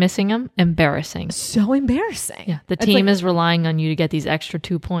and missing them. Embarrassing. So embarrassing. Yeah. The team is relying on you to get these extra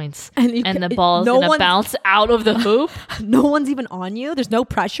 2 points. And the ball is going to bounce out of the hoop. No one's even on you. There's no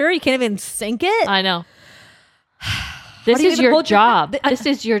pressure. You can't even sink it. I know. This is your job. This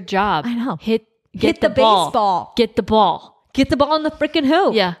is your job. I know. Get the baseball. Get the ball. Get the ball in the freaking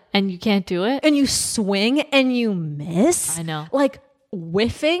hoop. Yeah. And you can't do it. And you swing and you miss. I know. Like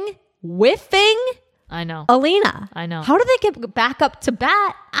whiffing. I know. Aleena. I know. How do they get back up to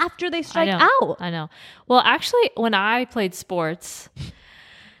bat after they strike out? I know. Well, actually, when I played sports,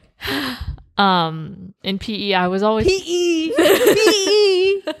 in PE, I was always PE.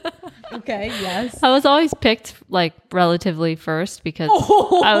 Okay, yes. I was always picked like relatively first because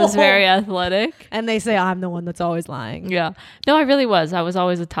I was very athletic. And they say I'm the one that's always lying. Yeah. No, I really was. I was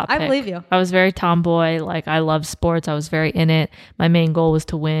always a top pick. I believe you. I was very tomboy. Like I loved sports. I was very in it. My main goal was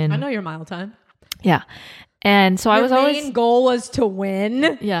to win. I know your mile time. Yeah. And so I was always... Your main goal was to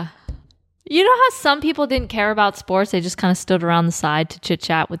win? Yeah. You know how some people didn't care about sports? They just kind of stood around the side to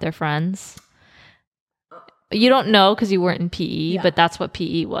chit-chat with their friends? You don't know because you weren't in PE, but that's what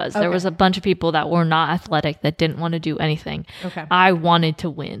PE was. Okay. There was a bunch of people that were not athletic that didn't want to do anything. Okay. I wanted to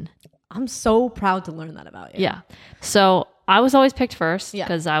win. I'm so proud to learn that about you. Yeah. So I was always picked first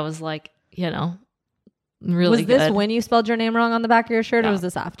because I was like, really was this good. When you spelled your name wrong on the back of your shirt, or was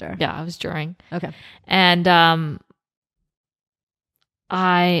this after? Yeah, I was during. Okay. And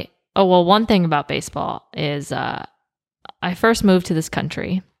one thing about baseball is I first moved to this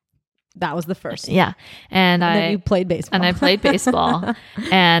country. That was the first. Yeah. And then you played baseball. And I played baseball.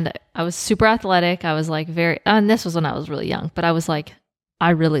 And I was super athletic. I was like and this was when I was really young, but I was like, I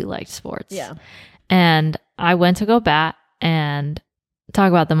really liked sports. Yeah. And I went to go bat and talk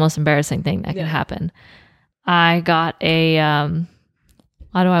about the most embarrassing thing that could happen. I got a,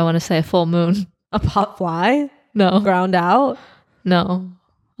 why do I want to say a full moon? A pop fly? No. Ground out? No.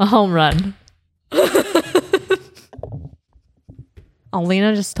 A home run.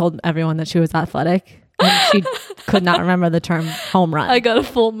 Aleena just told everyone that she was athletic and she could not remember the term home run. I got a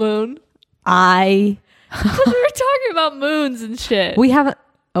full moon. Because we were talking about moons and shit. We haven't.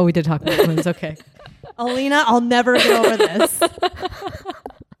 Oh, we did talk about moons. Okay. Aleena, I'll never get over this.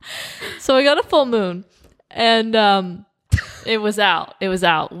 So I got a full moon and it was out. It was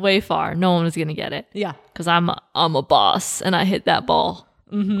out way far. No one was going to get it. Yeah. Because I'm a boss and I hit that ball.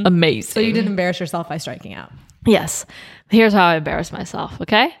 Mm-hmm. Amazing. So you didn't embarrass yourself by striking out. Yes. Here's how I embarrassed myself,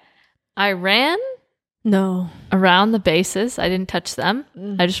 okay? I ran around the bases. I didn't touch them.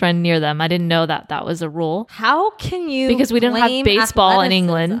 I just ran near them. I didn't know that was a rule. How can you Because we didn't have baseball in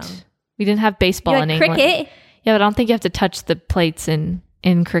England. We didn't have baseball in England. Cricket? Yeah, but I don't think you have to touch the plates in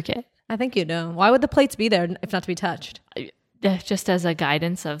cricket. I think you do. Why would the plates be there if not to be touched? Just as a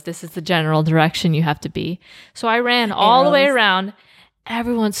guidance of this is the general direction you have to be. So I ran all the way around.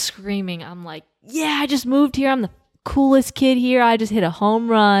 Everyone's screaming. I'm like, yeah, I just moved here. I'm the coolest kid here. I just hit a home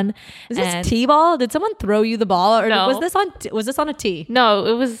run. Is this T-ball? Did someone throw you the ball? Or no. was this on a tee? No,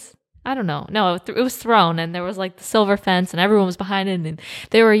 it was, I don't know. No, it was thrown and there was like the silver fence and everyone was behind it and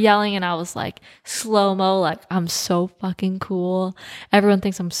they were yelling and I was like slow-mo, like I'm so fucking cool. Everyone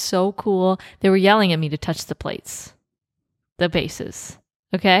thinks I'm so cool. They were yelling at me to touch the plates, the bases.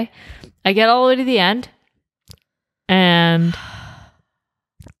 Okay. I get all the way to the end and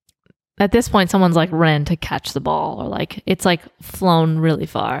at this point, someone's like ran to catch the ball or like it's like flown really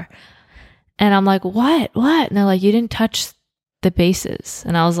far. And I'm like, what? And they're like, you didn't touch the bases.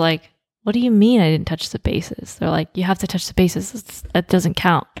 And I was like, What do you mean I didn't touch the bases? They're like, you have to touch the bases. That doesn't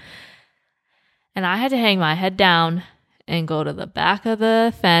count. And I had to hang my head down and go to the back of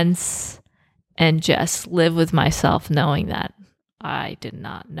the fence and just live with myself knowing that I did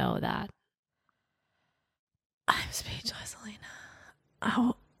not know that. I'm speechless,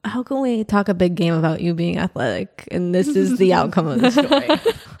 Aleena. How can we talk a big game about you being athletic and this is the outcome of the story?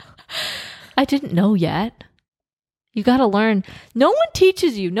 I didn't know yet. You got to learn. No one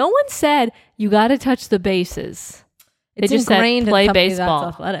teaches you. No one said you got to touch the bases. It's they just ingrained said play in baseball.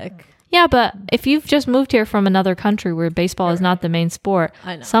 that's athletic. Yeah, but if you've just moved here from another country where baseball is not the main sport,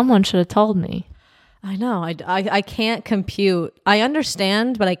 someone should have told me. I know. I can't compute. I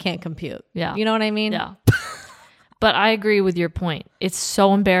understand, but I can't compute. Yeah. You know what I mean? Yeah. But I agree with your point. It's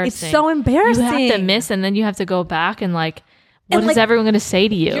so embarrassing. It's so embarrassing. You have to miss and then you have to go back and like, what is everyone going to say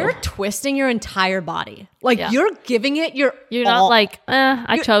to you? You're twisting your entire body. Like you're giving it your You're not like,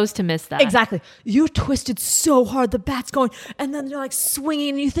 I chose to miss that. Exactly. You're twisted so hard. The bat's going and then you're like swinging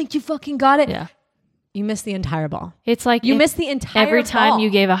and you think you fucking got it. Yeah. You missed the entire ball. It's like you missed the entire every time ball. you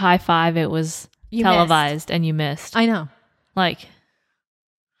gave a high five, it was televised missed. And you missed. I know. Like,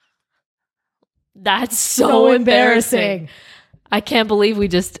 that's so embarrassing. I can't believe we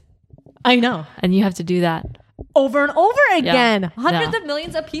just. I know. And you have to do that. Over and over again. Yeah. Hundreds of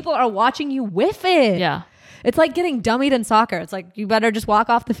millions of people are watching you whiff it. Yeah. It's like getting dummied in soccer. It's like, you better just walk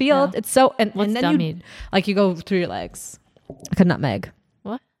off the field. Yeah. It's so, and then dummied? You go through your legs. Like a nutmeg.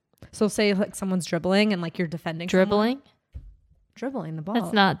 What? So say like someone's dribbling and like you're defending Dribbling? Someone. Dribbling the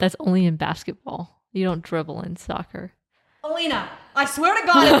ball. That's only in basketball. You don't dribble in soccer. Aleena, I swear to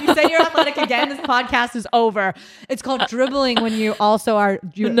God, if you say you're athletic again, this podcast is over. It's called dribbling when you also are.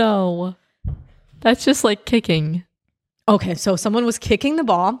 No. That's just like kicking. Okay, so someone was kicking the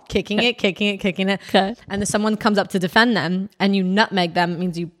ball, kicking it. Okay. And then someone comes up to defend them and you nutmeg them. It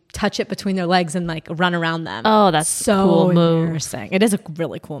means you touch it between their legs and like run around them. Oh, that's so cool move. Embarrassing. It is a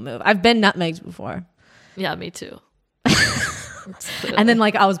really cool move. I've been nutmegged before. Yeah, me too. And then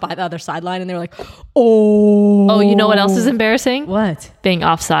like I was by the other sideline and they were like, oh, you know what else is embarrassing? What? Being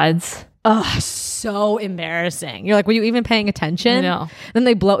offsides. Oh, so embarrassing. You're like, were you even paying attention? No. Then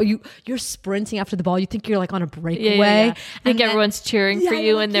they blow you. You're sprinting after the ball. You think you're like on a breakaway. Yeah. I think everyone's cheering for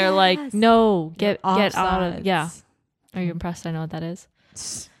you and they're like, no, get out of. Yeah. Are you impressed? I know what that is.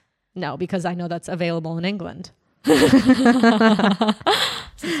 No, because I know that's available in England. It's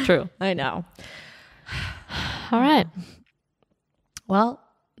true. I know. All right. Well,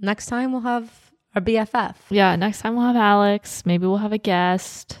 next time we'll have our BFF. Yeah, next time we'll have Alex. Maybe we'll have a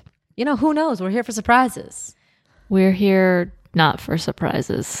guest. You know, who knows? We're here for surprises. We're here not for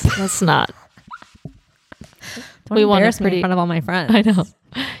surprises. That's not. Don't embarrass me in front of all my friends. I know.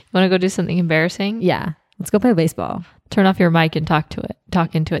 You want to go do something embarrassing? Yeah. Let's go play baseball. Turn off your mic and talk into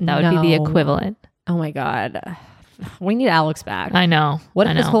it. That would be the equivalent. Oh my God. We need Alex back. I know. What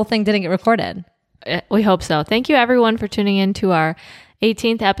if this whole thing didn't get recorded? We hope so. Thank you everyone for tuning in to our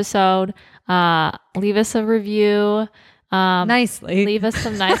 18th episode. Leave us a review. Nicely. Leave us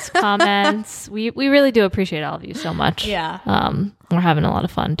some nice comments. We really do appreciate all of you so much. Yeah. We're having a lot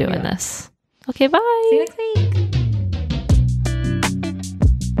of fun doing this. Okay, bye. See you next week.